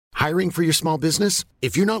Hiring for your small business?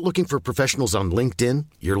 If you're not looking for professionals on LinkedIn,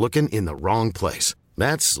 you're looking in the wrong place.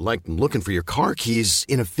 That's like looking for your car keys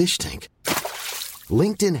in a fish tank.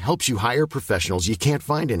 LinkedIn helps you hire professionals you can't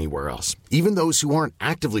find anywhere else, even those who aren't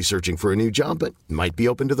actively searching for a new job but might be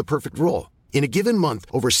open to the perfect role. In a given month,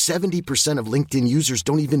 over 70% of LinkedIn users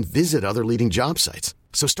don't even visit other leading job sites.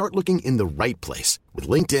 So start looking in the right place. With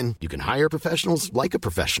LinkedIn, you can hire professionals like a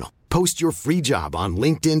professional. Post your free job on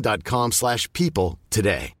linkedin.com/people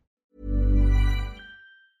today.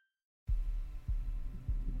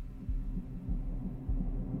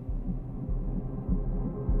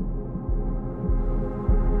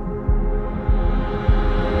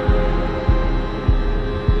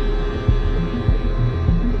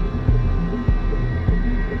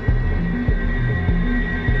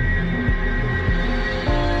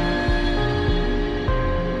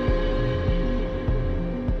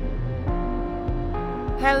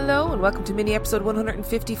 Hello and welcome to mini episode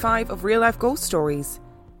 155 of Real Life Ghost Stories.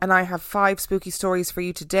 And I have 5 spooky stories for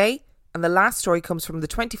you today, and the last story comes from the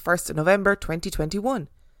 21st of November 2021.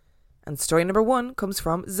 And story number 1 comes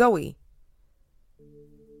from Zoe.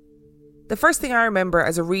 The first thing I remember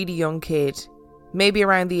as a really young kid, maybe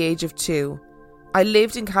around the age of 2, I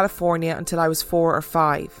lived in California until I was 4 or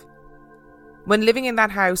 5. When living in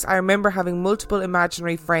that house, I remember having multiple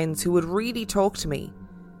imaginary friends who would really talk to me.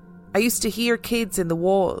 I used to hear kids in the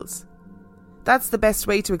walls. That's the best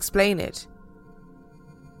way to explain it.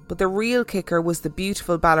 But the real kicker was the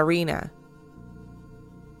beautiful Ballerina.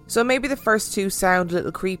 So maybe the first 2 sound a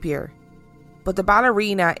little creepier, but the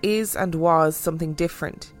Ballerina is and was something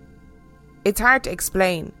different. It's hard to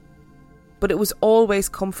explain, but it was always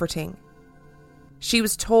comforting. She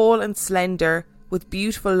was tall and slender with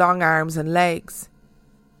beautiful long arms and legs.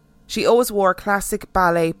 She always wore a classic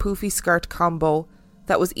ballet poofy skirt combo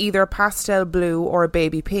that was either a pastel blue or a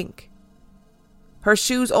baby pink. Her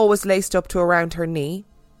shoes always laced up to around her knee,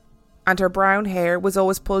 and her brown hair was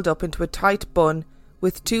always pulled up into a tight bun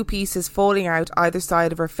with 2 pieces falling out either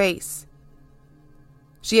side of her face.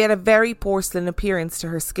 She had a very porcelain appearance to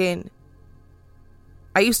her skin.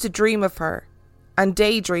 I used to dream of her, and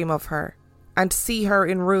daydream of her, and see her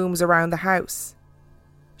in rooms around the house.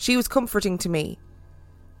 She was comforting to me,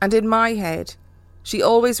 and in my head, she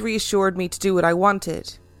always reassured me to do what I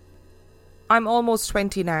wanted. I'm almost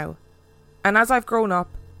 20 now, and as I've grown up,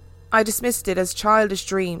 I dismissed it as childish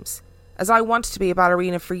dreams, as I wanted to be a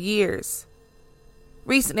ballerina for years.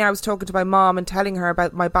 Recently I was talking to my mom and telling her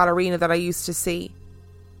about my ballerina that I used to see.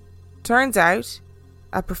 Turns out,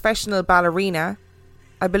 a professional ballerina,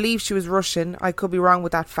 I believe she was Russian, I could be wrong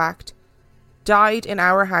with that fact, died in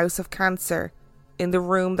our house of cancer in the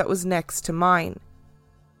room that was next to mine.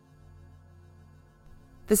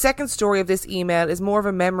 The second story of this email is more of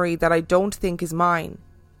a memory that I don't think is mine.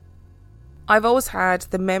 I've always had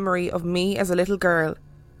the memory of me as a little girl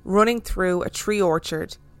running through a tree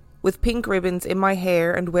orchard with pink ribbons in my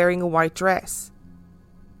hair and wearing a white dress.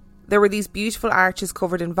 There were these beautiful arches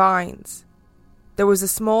covered in vines. There was a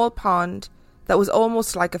small pond that was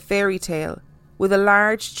almost like a fairy tale with a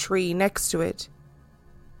large tree next to it.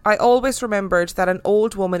 I always remembered that an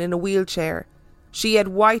old woman in a wheelchair, she had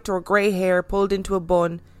white or grey hair pulled into a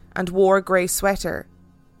bun and wore a grey sweater.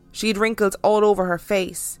 She had wrinkles all over her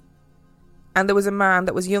face. And there was a man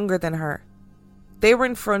that was younger than her. They were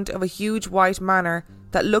in front of a huge white manor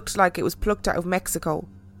that looked like it was plucked out of Mexico.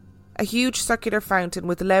 A huge circular fountain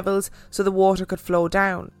with levels so the water could flow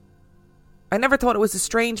down. I never thought it was a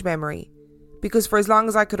strange memory, because for as long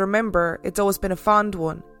as I could remember, it's always been a fond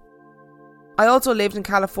one. I also lived in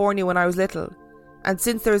California when I was little, and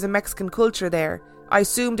since there is a Mexican culture there, I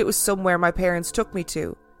assumed it was somewhere my parents took me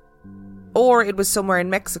to. Or it was somewhere in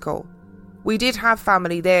Mexico. We did have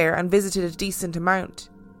family there and visited a decent amount.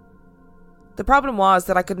 The problem was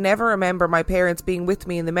that I could never remember my parents being with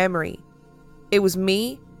me in the memory. It was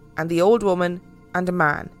me and the old woman and a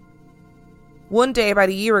man. One day about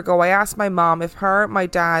a year ago, I asked my mom if her, my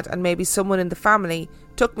dad and maybe someone in the family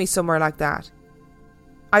took me somewhere like that.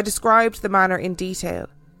 I described the manor in detail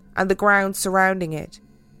and the grounds surrounding it,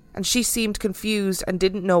 and she seemed confused and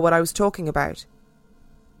didn't know what I was talking about.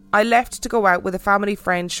 I left to go out with a family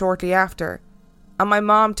friend shortly after, and my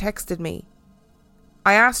mom texted me.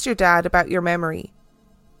 I asked your dad about your memory,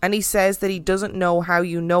 and he says that he doesn't know how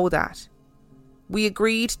you know that. We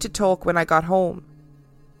agreed to talk when I got home.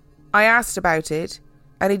 I asked about it,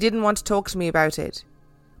 and he didn't want to talk to me about it.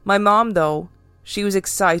 My mom, though, she was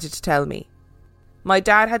excited to tell me. My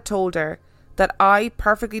dad had told her that I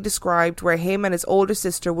perfectly described where him and his older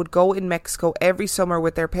sister would go in Mexico every summer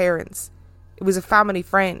with their parents. It was a family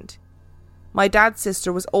friend. My dad's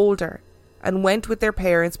sister was older and went with their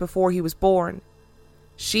parents before he was born.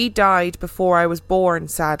 She died before I was born,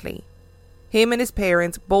 sadly. Him and his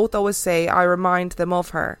parents both always say I remind them of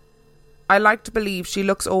her. I like to believe she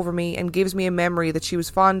looks over me and gives me a memory that she was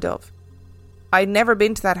fond of. I'd never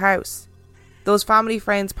been to that house. Those family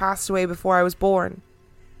friends passed away before I was born.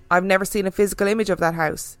 I've never seen a physical image of that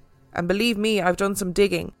house. And believe me, I've done some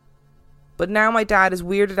digging. But now my dad is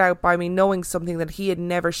weirded out by me knowing something that he had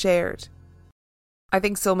never shared. I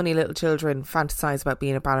think so many little children fantasize about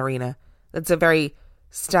being a ballerina. That's a very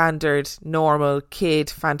standard, normal kid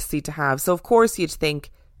fantasy to have. So of course you'd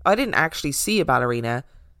think, I didn't actually see a ballerina.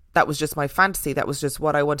 That was just my fantasy. That was just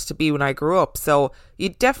what I wanted to be when I grew up. So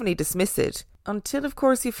you'd definitely dismiss it. Until of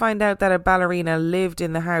course you find out that a ballerina lived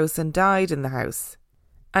in the house and died in the house.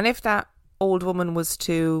 And if that old woman was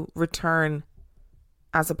to return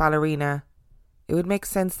as a ballerina, it would make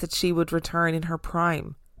sense that she would return in her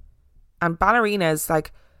prime. And ballerinas,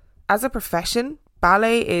 like, as a profession,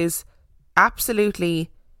 ballet is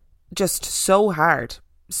absolutely just so hard.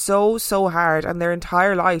 So hard. And their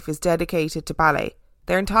entire life is dedicated to ballet.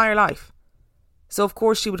 Their entire life. So of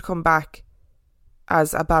course she would come back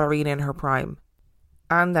as a ballerina in her prime.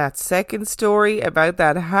 And that second story about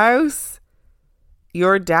that house,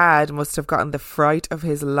 your dad must have gotten the fright of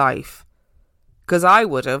his life. Because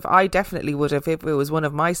I definitely would have if it was one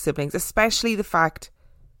of my siblings, especially the fact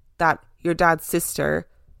that your dad's sister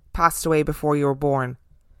passed away before you were born.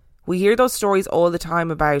 We hear those stories all the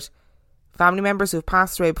time about family members who've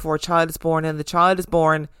passed away before a child is born, and the child is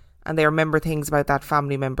born and they remember things about that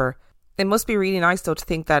family member. It must be really nice though to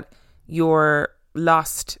think that your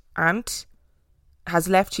lost aunt has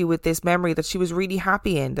left you with this memory that she was really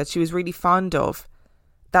happy in, that she was really fond of.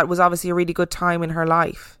 That was obviously a really good time in her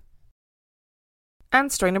life.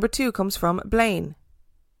 And story number 2 comes from Blaine.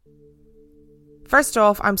 First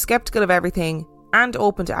off, I'm sceptical of everything and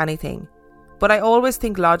open to anything, but I always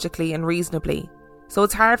think logically and reasonably, so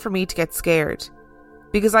it's hard for me to get scared,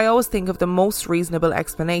 because I always think of the most reasonable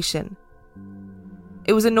explanation.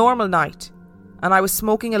 It was a normal night, and I was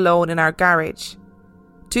smoking alone in our garage.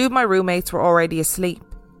 2 of my roommates were already asleep.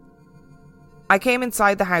 I came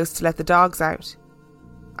inside the house to let the dogs out.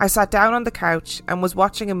 I sat down on the couch and was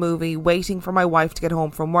watching a movie, waiting for my wife to get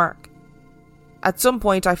home from work. At some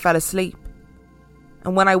point I fell asleep,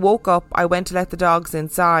 and when I woke up I went to let the dogs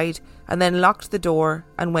inside and then locked the door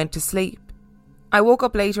and went to sleep. I woke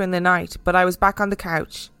up later in the night, but I was back on the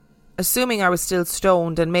couch, assuming I was still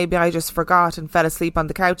stoned and maybe I just forgot and fell asleep on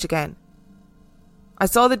the couch again. I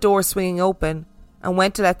saw the door swinging open and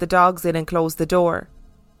went to let the dogs in and close the door.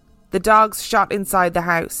 The dogs shot inside the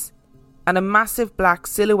house, and a massive black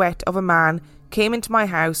silhouette of a man came into my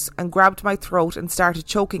house and grabbed my throat and started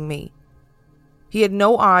choking me. He had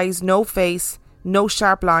no eyes, no face, no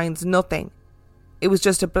sharp lines, nothing. It was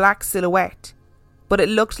just a black silhouette, but it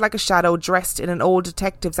looked like a shadow dressed in an old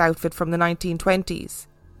detective's outfit from the 1920s.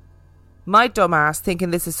 My dumbass,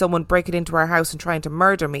 thinking this is someone breaking into our house and trying to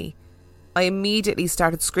murder me, I immediately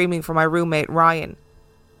started screaming for my roommate Ryan,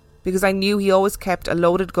 because I knew he always kept a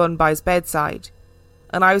loaded gun by his bedside,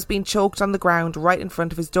 and I was being choked on the ground right in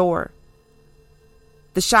front of his door.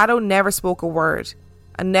 The shadow never spoke a word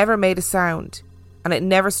and never made a sound, and it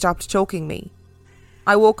never stopped choking me.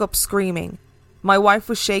 I woke up screaming. My wife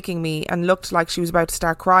was shaking me and looked like she was about to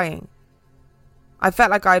start crying. I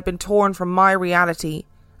felt like I had been torn from my reality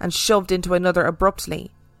and shoved into another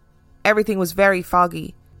abruptly. Everything was very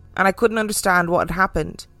foggy, and I couldn't understand what had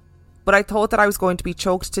happened, but I thought that I was going to be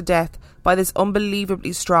choked to death by this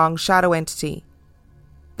unbelievably strong shadow entity.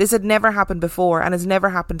 This had never happened before and has never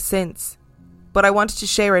happened since, but I wanted to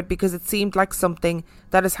share it because it seemed like something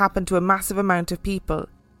that has happened to a massive amount of people,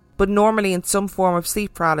 but normally in some form of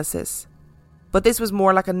sleep paralysis. But this was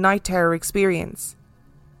more like a night terror experience.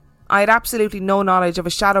 I had absolutely no knowledge of a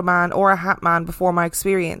shadow man or a hat man before my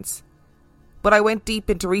experience, but I went deep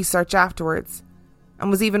into research afterwards, and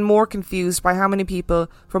was even more confused by how many people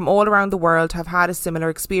from all around the world have had a similar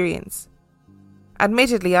experience.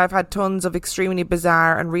 Admittedly, I've had tons of extremely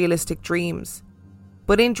bizarre and realistic dreams,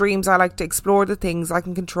 but in dreams I like to explore the things I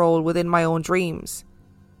can control within my own dreams,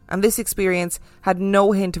 and this experience had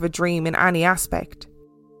no hint of a dream in any aspect.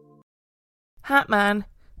 Hat man,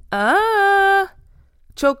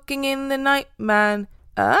 choking in the night man,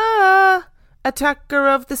 attacker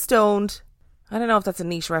of the stoned. I don't know if that's a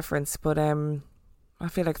niche reference, but I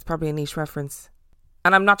feel like it's probably a niche reference.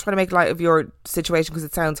 And I'm not trying to make light of your situation because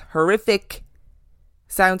it sounds horrific.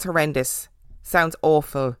 Sounds horrendous. Sounds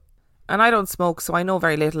awful. And I don't smoke, so I know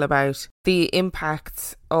very little about the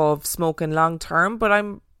impacts of smoking long term, but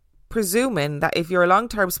I'm presuming that if you're a long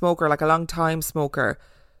term smoker, like a long time smoker,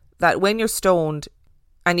 that when you're stoned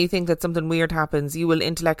and you think that something weird happens, you will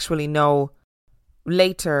intellectually know,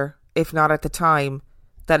 later, if not at the time,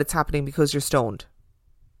 that it's happening because you're stoned.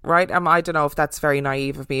 Right? I don't know if that's very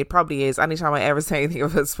naive of me. It probably is. Anytime I ever say anything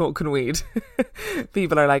about smoking weed,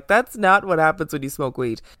 people are like, that's not what happens when you smoke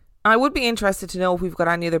weed. I would be interested to know if we've got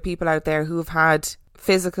any other people out there who have had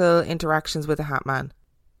physical interactions with a hat man.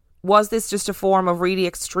 Was this just a form of really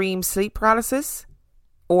extreme sleep paralysis?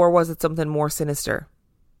 Or was it something more sinister?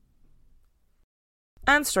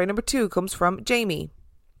 And story number 2 comes from Jamie.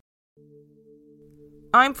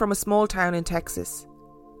 I'm from a small town in Texas,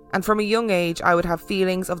 and from a young age I would have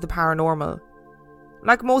feelings of the paranormal.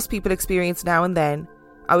 Like most people experience now and then,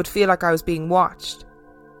 I would feel like I was being watched.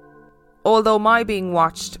 Although my being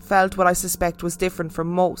watched felt what I suspect was different from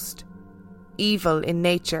most. Evil in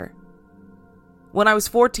nature. When I was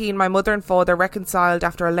 14, my mother and father reconciled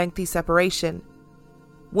after a lengthy separation.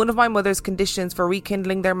 One of my mother's conditions for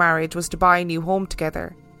rekindling their marriage was to buy a new home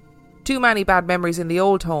together. Too many bad memories in the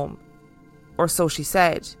old home. Or so she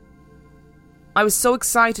said. I was so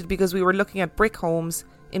excited because we were looking at brick homes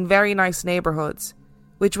in very nice neighbourhoods,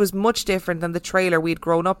 which was much different than the trailer we'd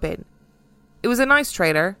grown up in. It was a nice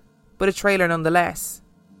trailer, but a trailer nonetheless.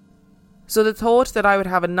 So the thought that I would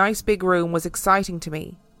have a nice big room was exciting to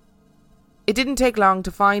me. It didn't take long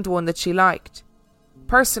to find one that she liked.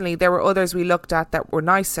 Personally, there were others we looked at that were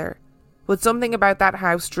nicer, but something about that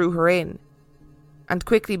house drew her in, and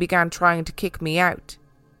quickly began trying to kick me out.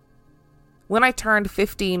 When I turned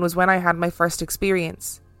 15 was when I had my first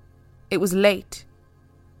experience. It was late.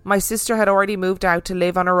 My sister had already moved out to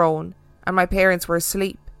live on her own, and my parents were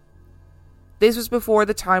asleep. This was before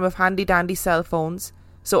the time of handy-dandy cell phones,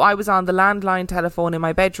 so I was on the landline telephone in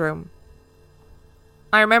my bedroom.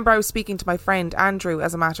 I remember I was speaking to my friend Andrew,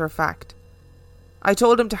 as a matter of fact. I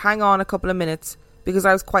told him to hang on a couple of minutes because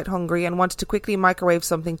I was quite hungry and wanted to quickly microwave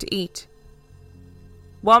something to eat.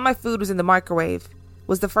 While my food was in the microwave,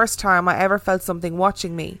 was the first time I ever felt something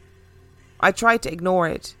watching me. I tried to ignore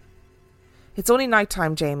it. It's only night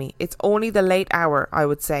time, Jamie. It's only the late hour, I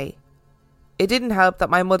would say. It didn't help that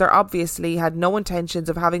my mother obviously had no intentions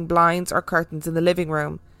of having blinds or curtains in the living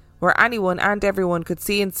room, where anyone and everyone could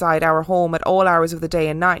see inside our home at all hours of the day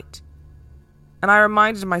and night. And I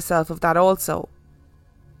reminded myself of that also.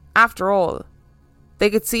 After all, they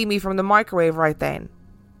could see me from the microwave right then.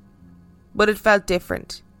 But it felt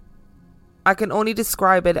different. I can only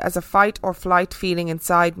describe it as a fight or flight feeling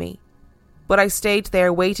inside me, but I stayed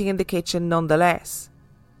there waiting in the kitchen nonetheless.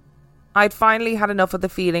 I'd finally had enough of the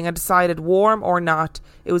feeling and decided, warm or not,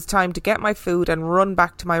 it was time to get my food and run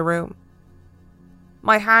back to my room.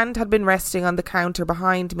 My hand had been resting on the counter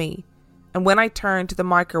behind me, and when I turned to the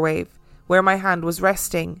microwave, where my hand was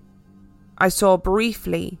resting, I saw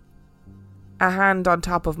briefly a hand on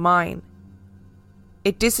top of mine.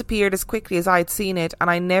 It disappeared as quickly as I had seen it, and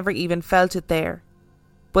I never even felt it there.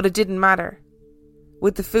 But it didn't matter.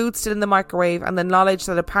 With the food still in the microwave and the knowledge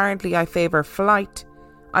that apparently I favour flight,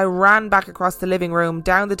 I ran back across the living room,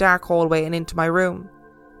 down the dark hallway and into my room.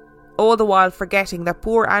 All the while forgetting that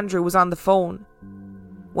poor Andrew was on the phone.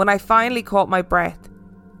 When I finally caught my breath,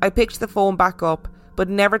 I picked the phone back up, but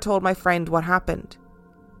never told my friend what happened.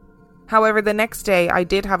 However, the next day I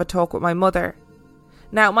did have a talk with my mother.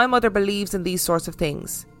 Now, my mother believes in these sorts of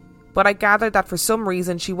things, but I gathered that for some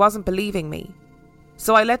reason she wasn't believing me.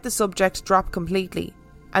 So I let the subject drop completely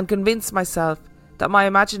and convinced myself that my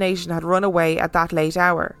imagination had run away at that late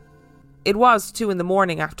hour. It was 2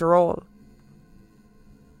 a.m. after all.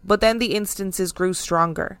 But then the instances grew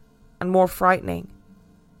stronger and more frightening.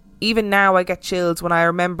 Even now I get chills when I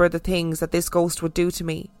remember the things that this ghost would do to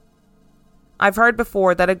me. I've heard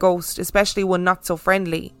before that a ghost, especially one not so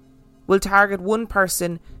friendly, will target one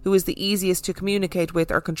person who is the easiest to communicate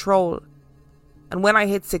with or control. And when I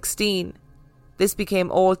hit 16, this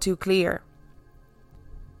became all too clear.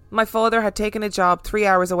 My father had taken a job 3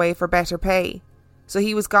 hours away for better pay, so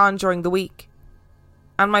he was gone during the week.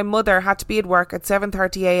 And my mother had to be at work at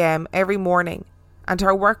 7:30 a.m. every morning, and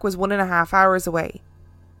her work was 1.5 hours away.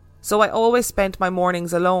 So I always spent my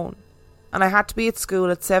mornings alone, and I had to be at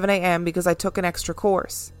school at 7 a.m. because I took an extra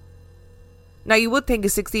course. Now, you would think a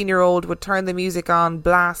 16-year-old would turn the music on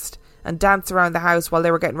blast and dance around the house while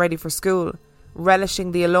they were getting ready for school,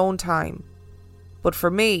 relishing the alone time. But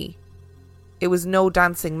for me, it was no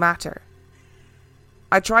dancing matter.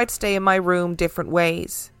 I tried to stay in my room different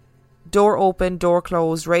ways. Door open, door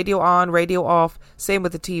closed, radio on, radio off, same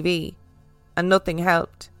with the TV. And nothing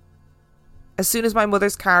helped. As soon as my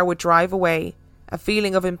mother's car would drive away, a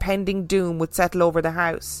feeling of impending doom would settle over the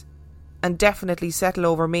house, and definitely settle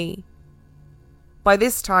over me. By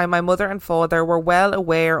this time, my mother and father were well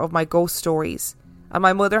aware of my ghost stories, and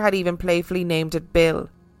my mother had even playfully named it Bill.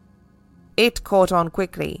 It caught on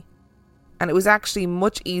quickly, and it was actually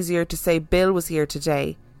much easier to say Bill was here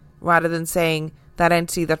today, rather than saying that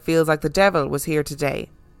entity that feels like the devil was here today.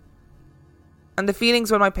 And the feelings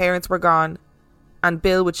when my parents were gone and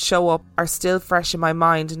Bill would show up are still fresh in my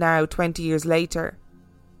mind now, 20 years later.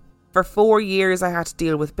 For 4 years I had to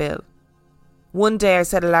deal with Bill. One day I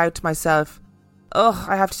said aloud to myself, "Ugh,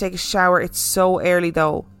 I have to take a shower, it's so early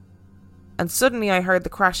though." And suddenly I heard the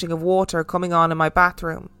crashing of water coming on in my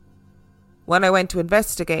bathroom. When I went to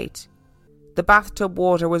investigate, the bathtub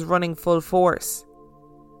water was running full force.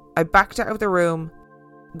 I backed out of the room,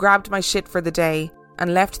 grabbed my shit for the day,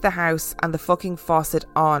 and left the house and the fucking faucet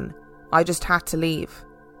on. I just had to leave.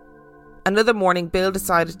 Another morning, Bill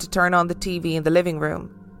decided to turn on the TV in the living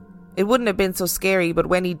room. It wouldn't have been so scary, but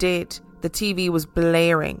when he did, the TV was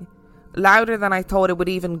blaring, louder than I thought it would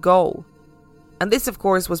even go. And this, of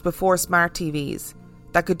course, was before smart TVs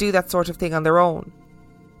that could do that sort of thing on their own.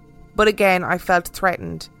 But again, I felt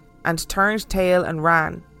threatened and turned tail and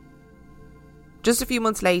ran. Just a few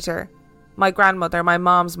months later, my grandmother, my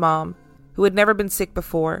mom's mom, who had never been sick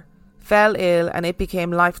before, fell ill and it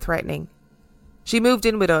became life-threatening. She moved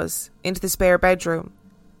in with us, into the spare bedroom,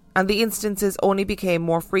 and the instances only became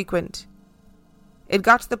more frequent. It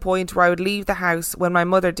got to the point where I would leave the house when my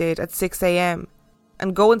mother did at 6 a.m.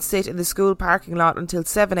 and go and sit in the school parking lot until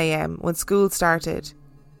 7 a.m. when school started.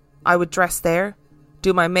 I would dress there,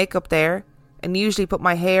 do my makeup there, and usually put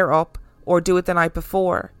my hair up or do it the night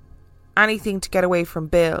before. Anything to get away from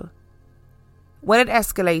Bill. When it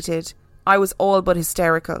escalated, I was all but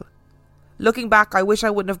hysterical. Looking back, I wish I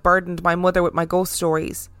wouldn't have burdened my mother with my ghost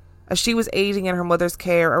stories, as she was aiding in her mother's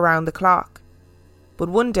care around the clock. But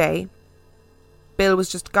one day, Bill was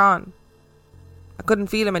just gone. I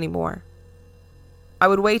couldn't feel him anymore. I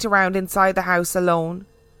would wait around inside the house alone,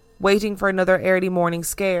 waiting for another early morning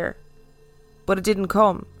scare. But it didn't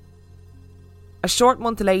come. A short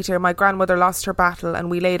month later, my grandmother lost her battle and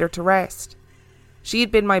we laid her to rest. She had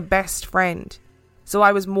been my best friend, so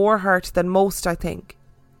I was more hurt than most, I think.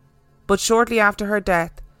 But shortly after her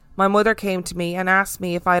death, my mother came to me and asked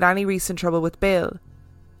me if I had any recent trouble with Bill.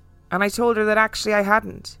 And I told her that actually I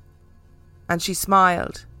hadn't. And she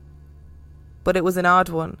smiled. But it was an odd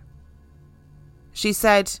one. She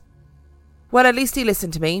said, "Well, at least he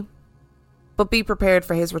listened to me. But be prepared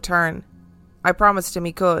for his return. I promised him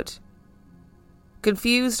he could."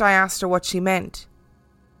 Confused, I asked her what she meant.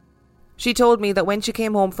 She told me that when she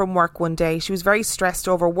came home from work one day, she was very stressed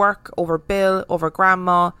over work, over Bill, over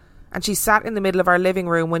Grandma, and she sat in the middle of our living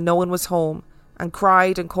room when no one was home and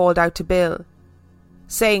cried and called out to Bill,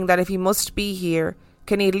 saying that if he must be here,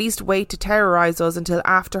 can he at least wait to terrorise us until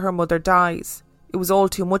after her mother dies? It was all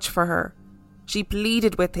too much for her. She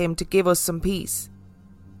pleaded with him to give us some peace.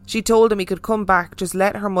 She told him he could come back, just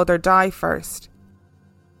let her mother die first.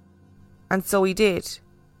 And so he did.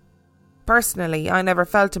 Personally, I never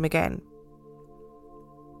felt him again.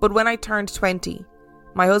 But when I turned 20,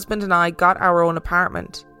 my husband and I got our own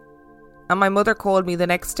apartment. And my mother called me the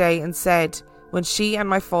next day and said, when she and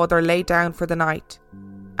my father lay down for the night,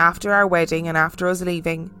 after our wedding and after us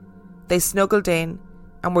leaving, they snuggled in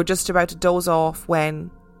and were just about to doze off when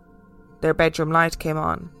their bedroom light came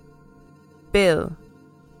on. Bill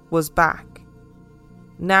was back.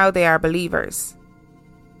 Now they are believers.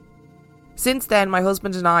 Since then, my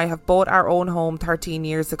husband and I have bought our own home 13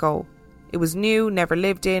 years ago. It was new, never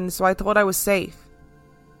lived in, so I thought I was safe.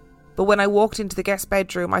 But when I walked into the guest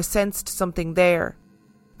bedroom, I sensed something there,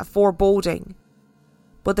 a foreboding.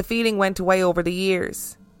 But the feeling went away over the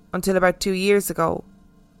years, until about 2 years ago.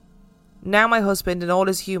 Now my husband, in all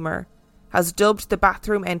his humour, has dubbed the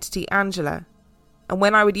bathroom entity Angela, and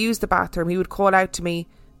when I would use the bathroom, he would call out to me,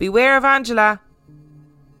 "Beware of Angela!"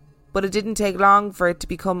 But it didn't take long for it to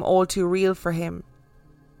become all too real for him.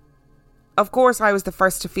 Of course, I was the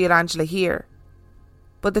first to feel Angela here,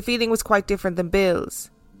 but the feeling was quite different than Bill's.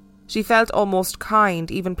 She felt almost kind,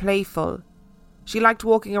 even playful. She liked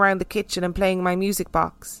walking around the kitchen and playing my music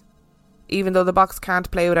box, even though the box can't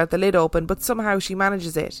play without the lid open, but somehow she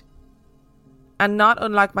manages it. And not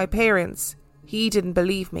unlike my parents, he didn't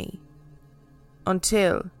believe me.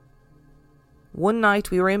 Until one night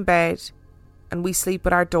we were in bed and we sleep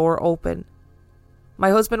with our door open.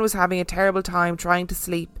 My husband was having a terrible time trying to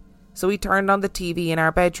sleep, so he turned on the TV in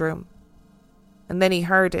our bedroom. And then he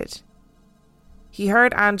heard it. He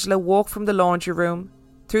heard Angela walk from the laundry room,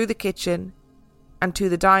 through the kitchen, and to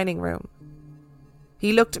the dining room.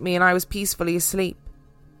 He looked at me and I was peacefully asleep.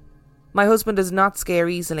 My husband does not scare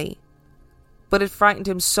easily, but it frightened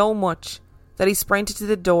him so much that he sprinted to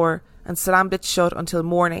the door and slammed it shut until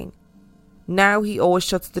morning. Now he always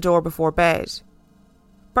shuts the door before bed.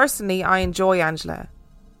 Personally, I enjoy Angela.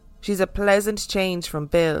 She's a pleasant change from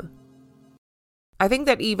Bill. I think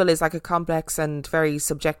that evil is like a complex and very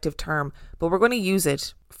subjective term, but we're going to use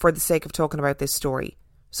it for the sake of talking about this story.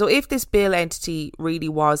 So if this Bill entity really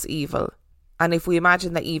was evil, and if we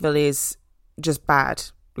imagine that evil is just bad,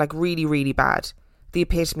 like really, really bad, the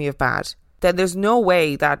epitome of bad, then there's no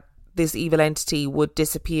way that this evil entity would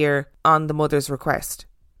disappear on the mother's request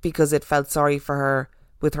because it felt sorry for her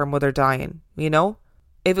with her mother dying, you know?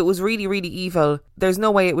 If it was really, really evil, there's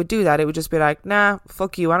no way it would do that. It would just be like, nah,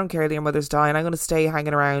 fuck you, I don't care that your mother's dying. I'm going to stay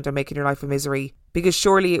hanging around and making your life a misery. Because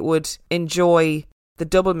surely it would enjoy the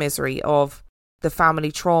double misery of the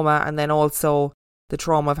family trauma and then also the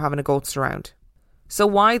trauma of having a ghost around. So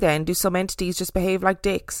why then do some entities just behave like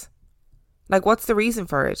dicks? Like, what's the reason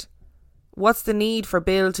for it? What's the need for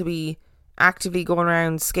Bill to be actively going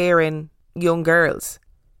around scaring young girls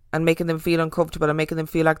and making them feel uncomfortable and making them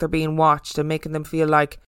feel like they're being watched and making them feel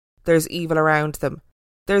like there's evil around them?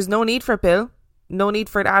 There's no need for it, Bill. No need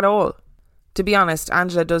for it at all. To be honest,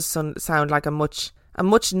 Angela does sound like a much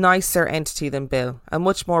nicer entity than Bill. A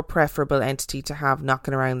much more preferable entity to have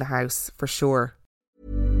knocking around the house, for sure.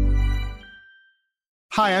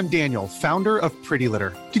 Hi, I'm Daniel, founder of Pretty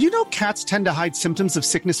Litter. Did you know cats tend to hide symptoms of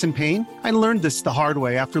sickness and pain? I learned this the hard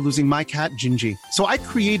way after losing my cat, Gingy. So I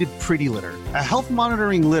created Pretty Litter, a health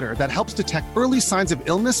monitoring litter that helps detect early signs of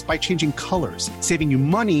illness by changing colors, saving you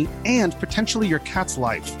money and potentially your cat's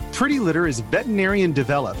life. Pretty Litter is veterinarian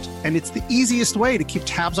developed, and it's the easiest way to keep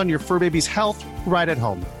tabs on your fur baby's health right at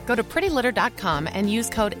home. Go to prettylitter.com and use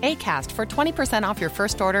code ACAST for 20% off your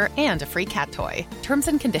first order and a free cat toy. Terms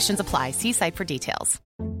and conditions apply. See site for details.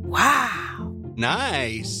 Wow.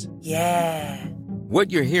 Nice. Yeah.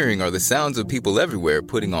 What you're hearing are the sounds of people everywhere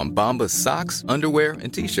putting on Bombas socks, underwear,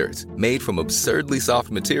 and T-shirts made from absurdly soft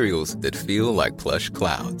materials that feel like plush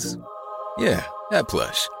clouds. Yeah, that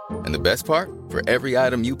plush. And the best part? For every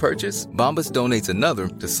item you purchase, Bombas donates another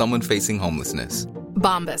to someone facing homelessness.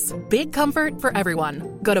 Bombas. Big comfort for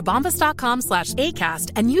everyone. Go to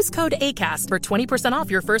bombas.com/ACAST and use code ACAST for 20% off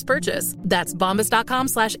your first purchase. That's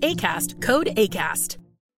bombas.com/ACAST. Code ACAST.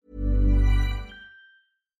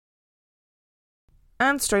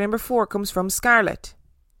 And story number 4 comes from Scarlett.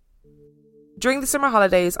 During the summer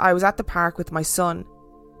holidays, I was at the park with my son.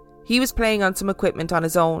 He was playing on some equipment on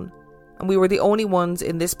his own, and we were the only ones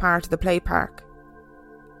in this part of the play park.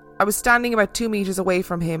 I was standing about 2 meters away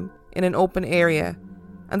from him in an open area,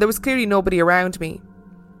 and there was clearly nobody around me.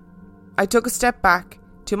 I took a step back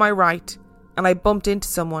to my right and I bumped into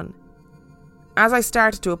someone. As I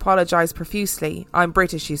started to apologise profusely, I'm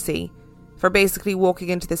British, you see, for basically walking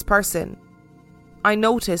into this person, I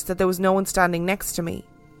noticed that there was no one standing next to me.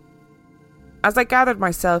 As I gathered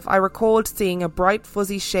myself, I recalled seeing a bright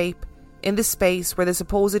fuzzy shape in the space where the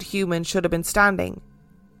supposed human should have been standing.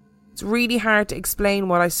 It's really hard to explain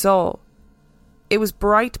what I saw. It was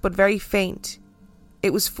bright but very faint.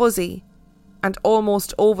 It was fuzzy and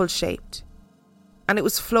almost oval shaped. And it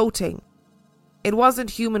was floating. It wasn't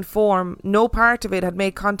human form. No part of it had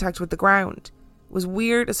made contact with the ground. It was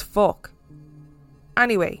weird as fuck.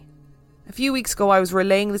 Anyway, a few weeks ago I was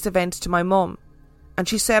relaying this event to my mum, and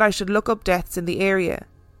she said I should look up deaths in the area.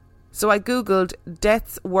 So I googled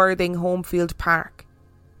Deaths Worthing Homefield Park,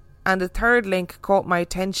 and a third link caught my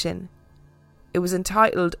attention. It was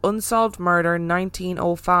entitled Unsolved Murder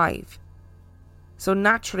 1905. So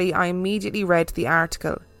naturally I immediately read the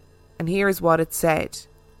article, and here is what it said.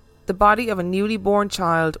 The body of a newly born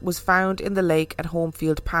child was found in the lake at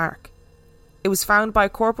Homefield Park. It was found by a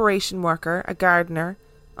corporation worker, a gardener,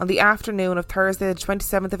 on the afternoon of Thursday the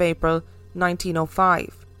 27th of April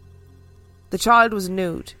 1905. The child was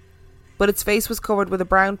nude, but its face was covered with a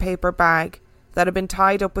brown paper bag that had been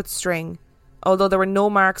tied up with string, although there were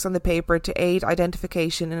no marks on the paper to aid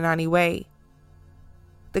identification in any way.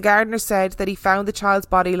 The gardener said that he found the child's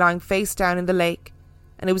body lying face down in the lake,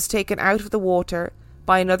 and it was taken out of the water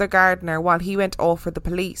by another gardener while he went off for the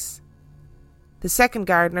police. The second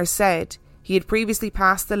gardener said he had previously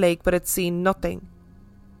passed the lake but had seen nothing.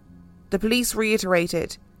 The police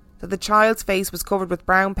reiterated that the child's face was covered with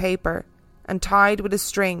brown paper and tied with a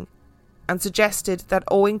string, and suggested that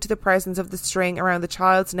owing to the presence of the string around the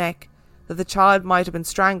child's neck that the child might have been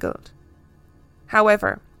strangled.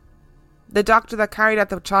 However, the doctor that carried out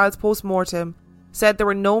the child's post-mortem said there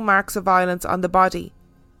were no marks of violence on the body,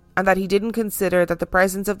 and that he didn't consider that the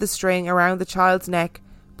presence of the string around the child's neck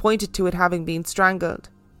pointed to it having been strangled.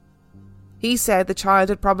 He said the child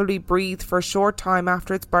had probably breathed for a short time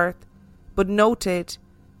after its birth, but noted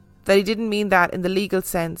that he didn't mean that in the legal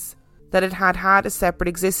sense, that it had had a separate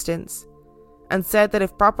existence, and said that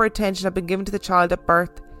if proper attention had been given to the child at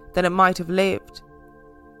birth, then it might have lived.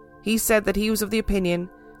 He said that he was of the opinion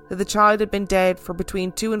that the child had been dead for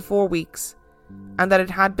between 2 and 4 weeks, and that it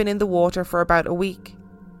had been in the water for about a week.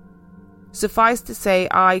 Suffice to say,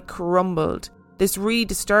 I crumbled. This really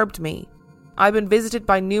disturbed me. I've been visited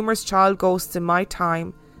by numerous child ghosts in my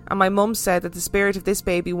time, and my mum said that the spirit of this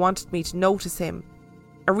baby wanted me to notice him,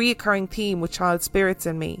 a reoccurring theme with child spirits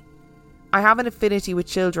in me. I have an affinity with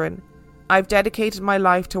children. I've dedicated my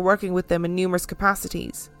life to working with them in numerous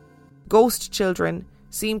capacities. Ghost children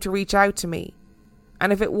seem to reach out to me,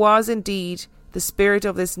 and if it was indeed the spirit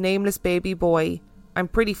of this nameless baby boy, I'm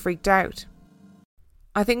pretty freaked out.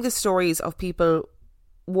 I think the stories of people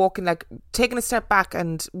walking, like taking a step back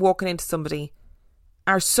and walking into somebody,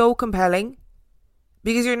 are so compelling,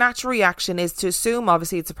 because your natural reaction is to assume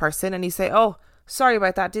obviously it's a person, and you say, oh, sorry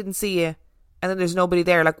about that, didn't see you, and then there's nobody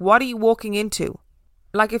there. Like, what are you walking into?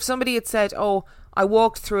 Like, if somebody had said, oh, I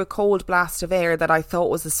walked through a cold blast of air that I thought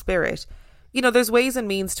was a spirit, you know, there's ways and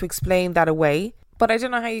means to explain that away, but I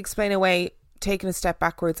don't know how you explain away taking a step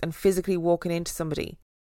backwards and physically walking into somebody.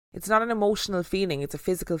 It's not an emotional feeling, it's a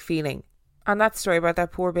physical feeling. And that story about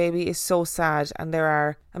that poor baby is so sad, and there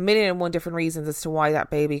are 1,000,001 different reasons as to why that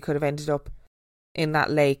baby could have ended up in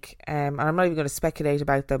that lake, and I'm not even going to speculate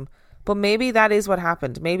about them, but maybe that is what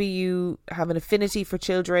happened. Maybe you have an affinity for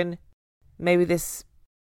children. Maybe this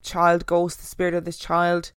child ghost, the spirit of this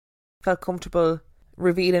child, felt comfortable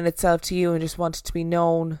revealing itself to you and just wanted to be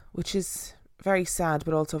known, which is very sad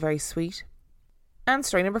but also very sweet. And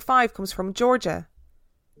story number 5 comes from Georgia.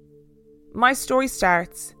 My story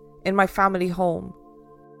starts in my family home.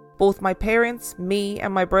 Both my parents, me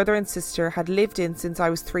and my brother and sister had lived in since I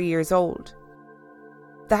was 3 years old.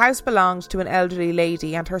 The house belonged to an elderly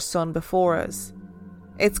lady and her son before us.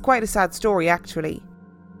 It's quite a sad story actually.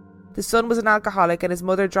 The son was an alcoholic and his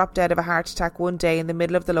mother dropped dead of a heart attack one day in the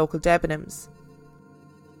middle of the local Debenhams.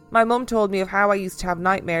 My mum told me of how I used to have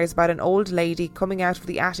nightmares about an old lady coming out of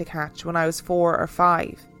the attic hatch when I was 4 or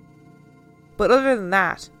 5. But other than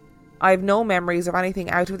that, I have no memories of anything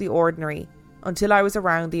out of the ordinary until I was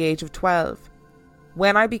around the age of 12,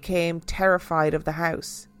 when I became terrified of the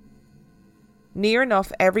house. Near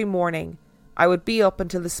enough every morning, I would be up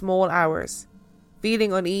until the small hours,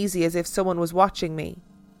 feeling uneasy as if someone was watching me.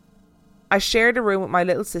 I shared a room with my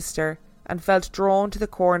little sister and felt drawn to the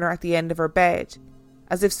corner at the end of her bed,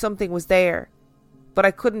 as if something was there, but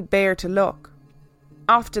I couldn't bear to look.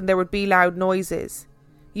 Often there would be loud noises,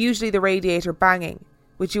 usually the radiator banging,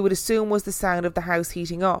 which you would assume was the sound of the house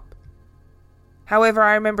heating up. However,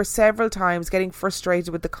 I remember several times getting frustrated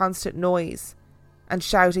with the constant noise and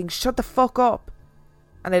shouting, "Shut the fuck up!"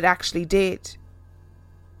 and it actually did.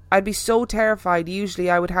 I'd be so terrified, usually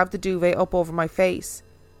I would have the duvet up over my face,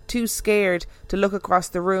 too scared to look across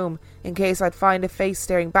the room in case I'd find a face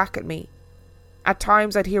staring back at me. At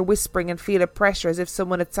times I'd hear whispering and feel a pressure as if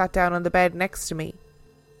someone had sat down on the bed next to me.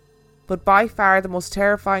 But by far the most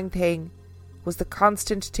terrifying thing was the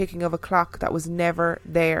constant ticking of a clock that was never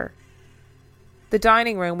there. The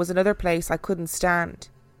dining room was another place I couldn't stand.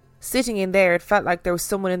 Sitting in there, it felt like there was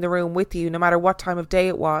someone in the room with you no matter what time of day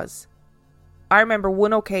it was. I remember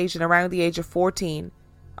one occasion around the age of 14,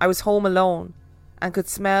 I was home alone and could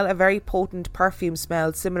smell a very potent perfume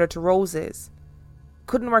smell similar to roses.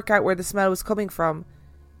 Couldn't work out where the smell was coming from,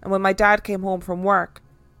 and when my dad came home from work,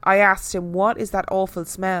 I asked him, "What is that awful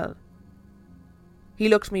smell?" He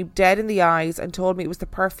looked me dead in the eyes and told me it was the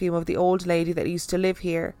perfume of the old lady that used to live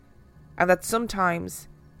here, and that sometimes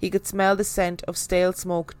he could smell the scent of stale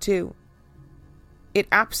smoke too. It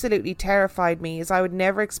absolutely terrified me, as I would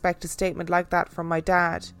never expect a statement like that from my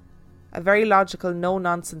dad, a very logical,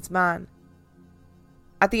 no-nonsense man.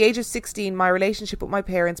 At the age of 16, my relationship with my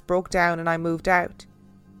parents broke down and I moved out.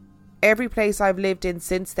 Every place I've lived in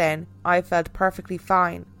since then, I've felt perfectly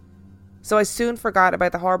fine, so I soon forgot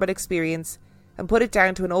about the horrible experience and put it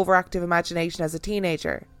down to an overactive imagination as a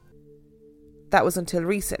teenager. That was until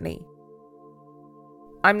recently.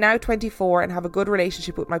 I'm now 24 and have a good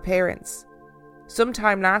relationship with my parents.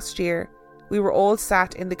 Sometime last year, we were all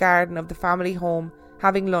sat in the garden of the family home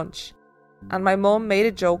having lunch, and my mum made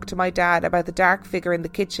a joke to my dad about the dark figure in the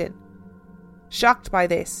kitchen. Shocked by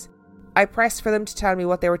this, I pressed for them to tell me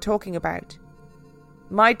what they were talking about.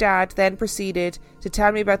 My dad then proceeded to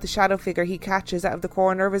tell me about the shadow figure he catches out of the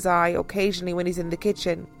corner of his eye occasionally when he's in the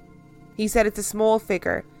kitchen. He said it's a small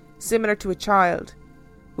figure, similar to a child,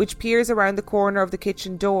 which peers around the corner of the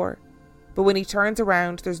kitchen door, but when he turns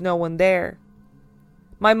around there's no one there.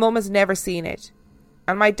 My mum has never seen it,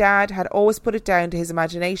 and my dad had always put it down to his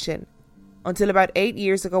imagination, until about 8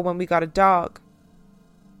 years ago when we got a dog.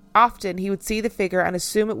 Often he would see the figure and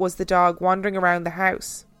assume it was the dog wandering around the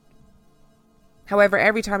house. However,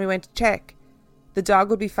 every time he went to check, the dog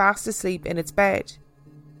would be fast asleep in its bed.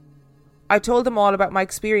 I told them all about my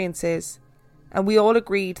experiences, and we all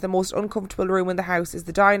agreed the most uncomfortable room in the house is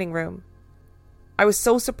the dining room. I was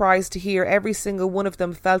so surprised to hear every single one of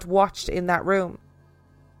them felt watched in that room.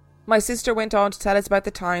 My sister went on to tell us about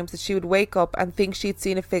the times that she would wake up and think she'd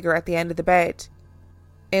seen a figure at the end of the bed,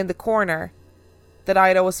 in the corner, that I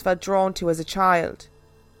had always felt drawn to as a child.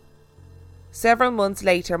 Several months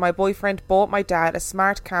later, my boyfriend bought my dad a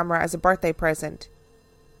smart camera as a birthday present.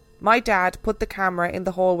 My dad put the camera in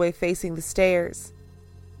the hallway facing the stairs.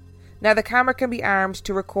 Now, the camera can be armed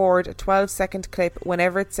to record a 12-second clip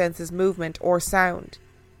whenever it senses movement or sound.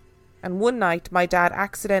 And one night, my dad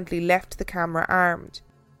accidentally left the camera armed.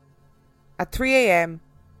 At 3 a.m,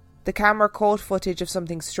 the camera caught footage of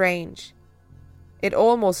something strange. It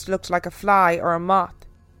almost looked like a fly or a moth.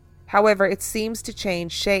 However, it seems to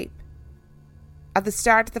change shape. At the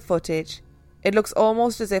start of the footage, it looks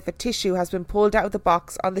almost as if a tissue has been pulled out of the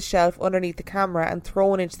box on the shelf underneath the camera and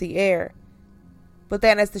thrown into the air. But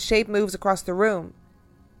then as the shape moves across the room,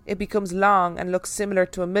 it becomes long and looks similar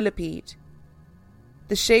to a millipede.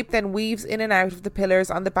 The shape then weaves in and out of the pillars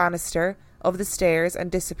on the banister of the stairs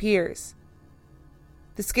and disappears.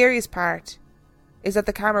 The scariest part is that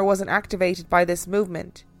the camera wasn't activated by this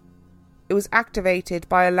movement. It was activated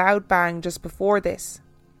by a loud bang just before this,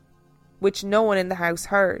 which no one in the house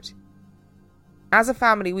heard. As a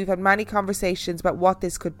family, we've had many conversations about what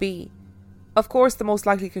this could be. Of course, the most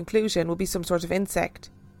likely conclusion would be some sort of insect.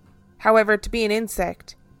 However, to be an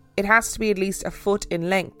insect, it has to be at least a foot in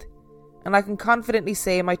length, and I can confidently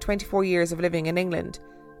say in my 24 years of living in England,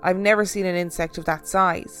 I've never seen an insect of that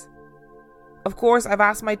size. Of course, I've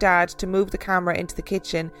asked my dad to move the camera into the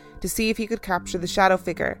kitchen to see if he could capture the shadow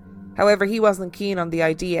figure. However, he wasn't keen on the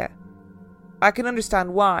idea. I can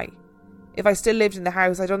understand why. If I still lived in the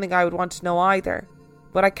house, I don't think I would want to know either,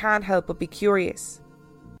 but I can't help but be curious.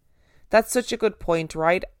 That's such a good point,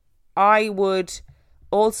 right? I would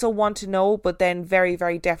also want to know, but then very,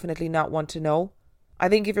 very definitely not want to know. I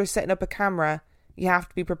think if you're setting up a camera, you have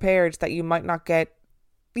to be prepared that you might not get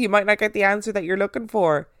the answer that you're looking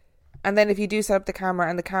for. And then if you do set up the camera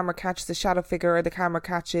and the camera catches a shadow figure or the camera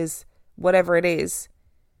catches whatever it is,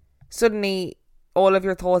 suddenly all of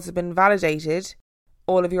your thoughts have been validated,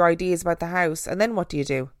 all of your ideas about the house, and then what do you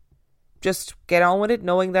do? Just get on with it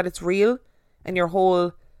knowing that it's real and your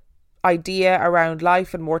whole idea around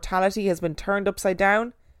life and mortality has been turned upside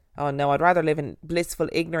down? Oh no, I'd rather live in blissful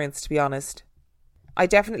ignorance, to be honest. I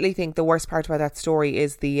definitely think the worst part about that story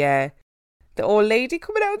is the old lady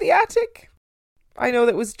coming out of the attic. I know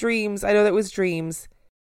that was dreams,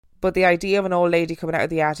 but the idea of an old lady coming out of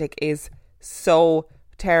the attic is so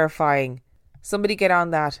terrifying. Somebody get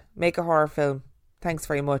on that, make a horror film. Thanks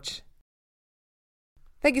very much.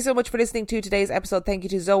 Thank you so much for listening to today's episode. Thank you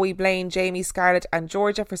to Zoe, Blaine, Jamie, Scarlett and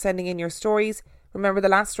Georgia for sending in your stories. Remember, the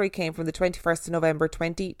last story came from the 21st of November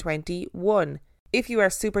 2021. If you are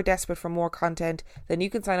super desperate for more content, then you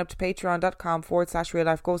can sign up to patreon.com/real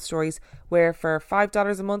life ghost stories, where for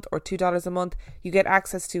 $5 a month or $2 a month, you get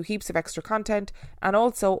access to heaps of extra content and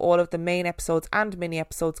also all of the main episodes and mini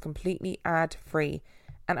episodes completely ad free.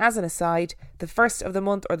 And as an aside, the first of the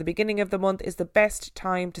month or the beginning of the month is the best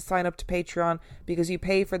time to sign up to Patreon because you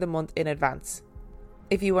pay for the month in advance.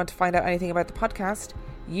 If you want to find out anything about the podcast,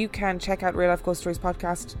 you can check out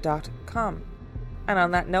reallifeghoststoriespodcast.com. And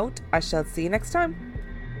on that note, I shall see you next time.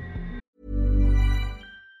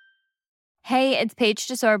 Hey, it's Paige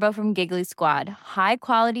DeSorbo from Giggly Squad. High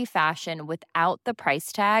quality fashion without the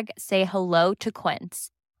price tag. Say hello to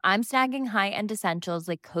Quince. I'm snagging high-end essentials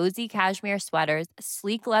like cozy cashmere sweaters,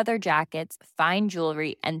 sleek leather jackets, fine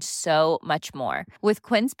jewelry, and so much more. With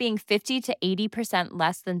Quince being 50 to 80%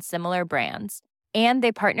 less than similar brands. And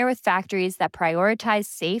they partner with factories that prioritize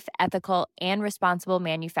safe, ethical, and responsible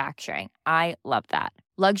manufacturing. I love that.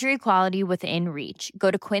 Luxury quality within reach. Go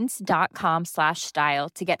to quince.com/style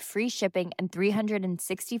to get free shipping and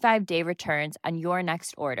 365-day returns on your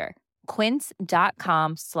next order.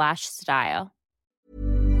 Quince.com/style.